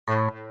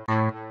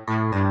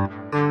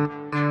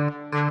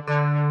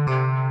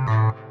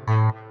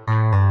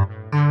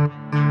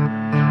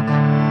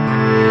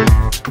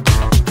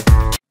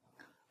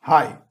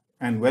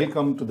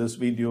Welcome to this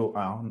video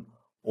on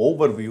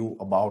overview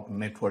about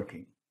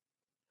networking.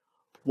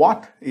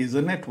 What is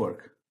a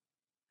network?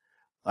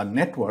 A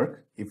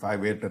network, if I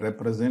were to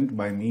represent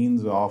by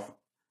means of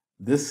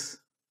this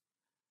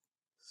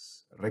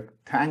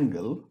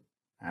rectangle,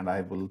 and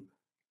I will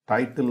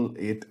title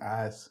it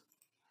as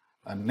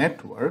a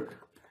network,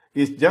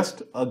 is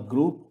just a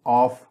group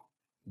of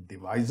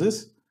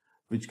devices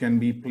which can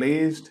be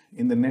placed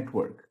in the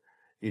network.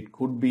 It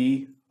could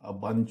be a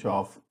bunch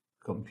of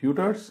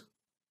computers,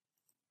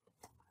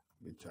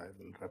 which I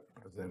will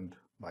represent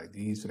by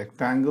these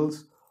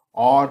rectangles,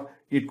 or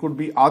it could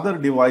be other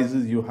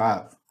devices you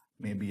have,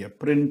 maybe a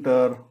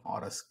printer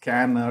or a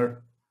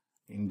scanner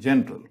in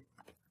general.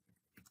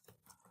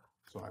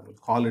 So I will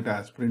call it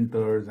as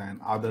printers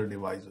and other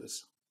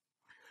devices.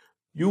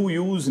 You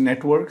use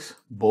networks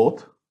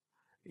both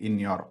in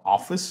your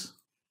office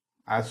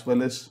as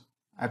well as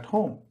at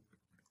home.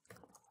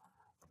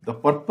 The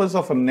purpose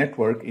of a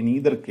network in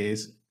either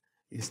case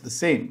is the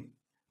same: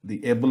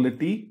 the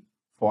ability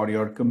for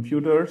your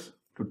computers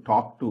to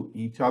talk to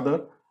each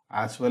other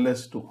as well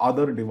as to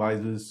other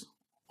devices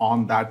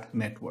on that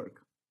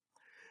network.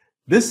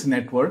 This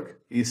network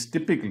is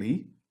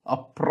typically a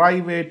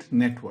private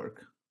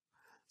network.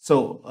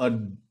 So a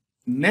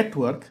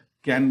network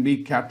can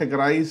be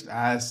categorized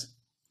as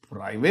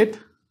private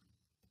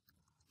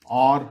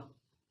or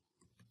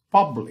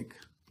public.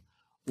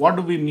 What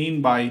do we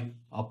mean by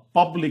a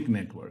public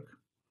network?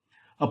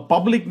 A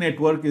public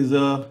network is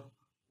a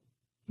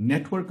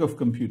network of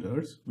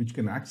computers which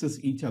can access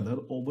each other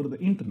over the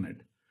internet,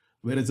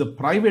 whereas a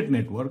private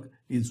network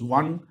is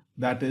one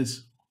that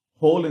is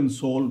whole and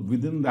sole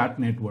within that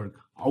network.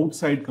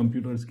 Outside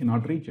computers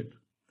cannot reach it.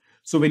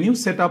 So when you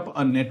set up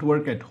a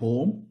network at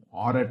home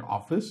or at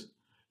office,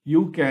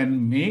 you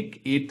can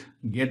make it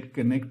get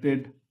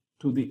connected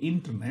to the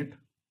internet,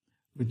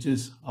 which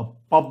is a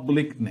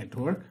public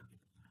network,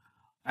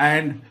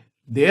 and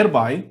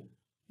thereby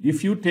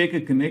if you take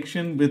a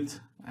connection with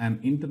an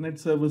internet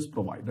service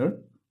provider,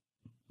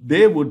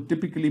 they would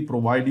typically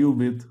provide you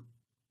with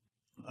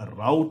a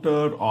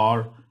router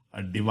or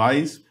a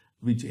device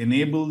which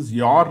enables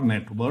your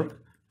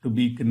network to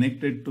be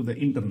connected to the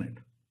internet.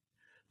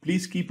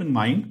 Please keep in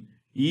mind,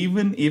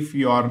 even if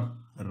your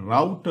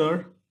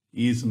router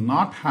is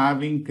not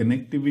having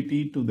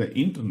connectivity to the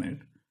internet,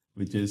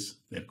 which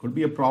is, there could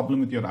be a problem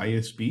with your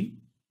ISP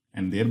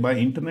and thereby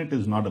internet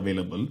is not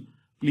available,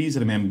 please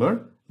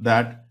remember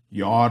that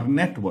your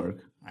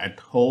network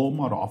at home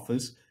or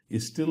office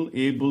is still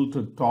able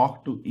to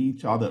talk to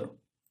each other.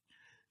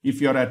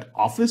 If you're at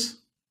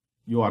office,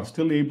 you are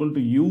still able to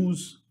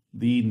use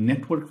the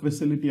network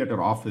facility at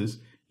your office,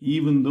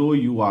 even though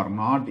you are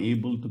not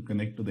able to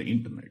connect to the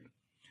internet.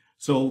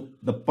 So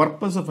the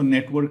purpose of a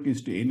network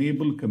is to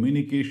enable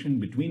communication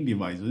between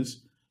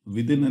devices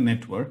within a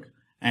network,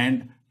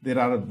 and there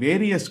are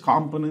various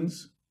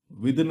components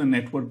within a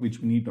network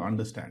which we need to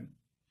understand.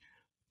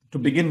 To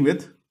begin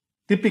with,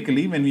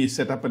 typically when we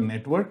set up a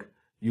network,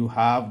 you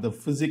have the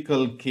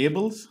physical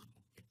cables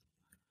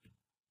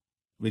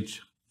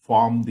which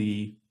form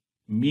the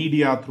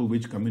media through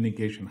which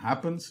communication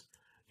happens.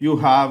 You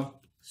have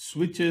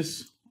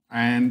switches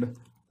and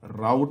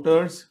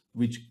routers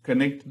which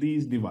connect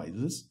these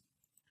devices.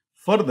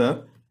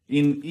 Further,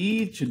 in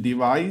each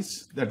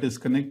device that is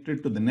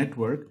connected to the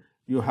network,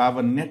 you have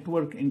a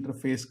network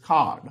interface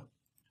card.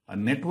 A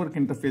network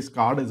interface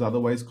card is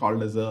otherwise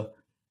called as a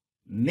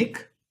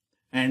NIC,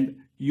 and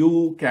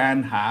you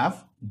can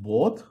have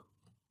both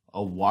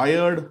a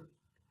wired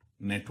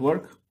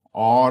network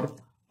or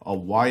a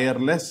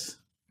wireless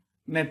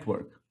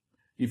network.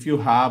 If you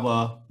have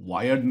a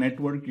wired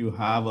network, you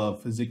have a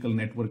physical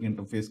network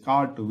interface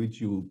card to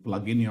which you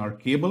plug in your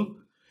cable.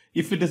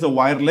 If it is a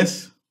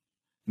wireless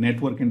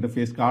network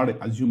interface card,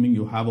 assuming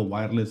you have a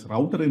wireless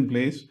router in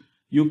place,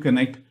 you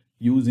connect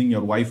using your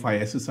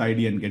Wi-Fi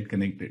SSID and get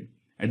connected.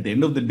 At the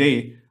end of the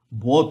day,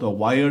 both a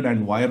wired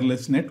and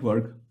wireless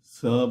network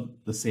serve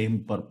the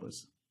same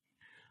purpose.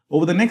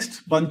 Over the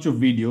next bunch of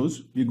videos,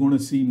 we're going to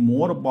see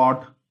more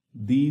about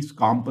these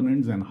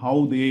components and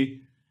how they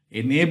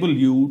enable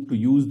you to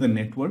use the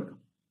network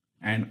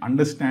and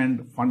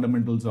understand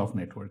fundamentals of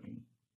networking.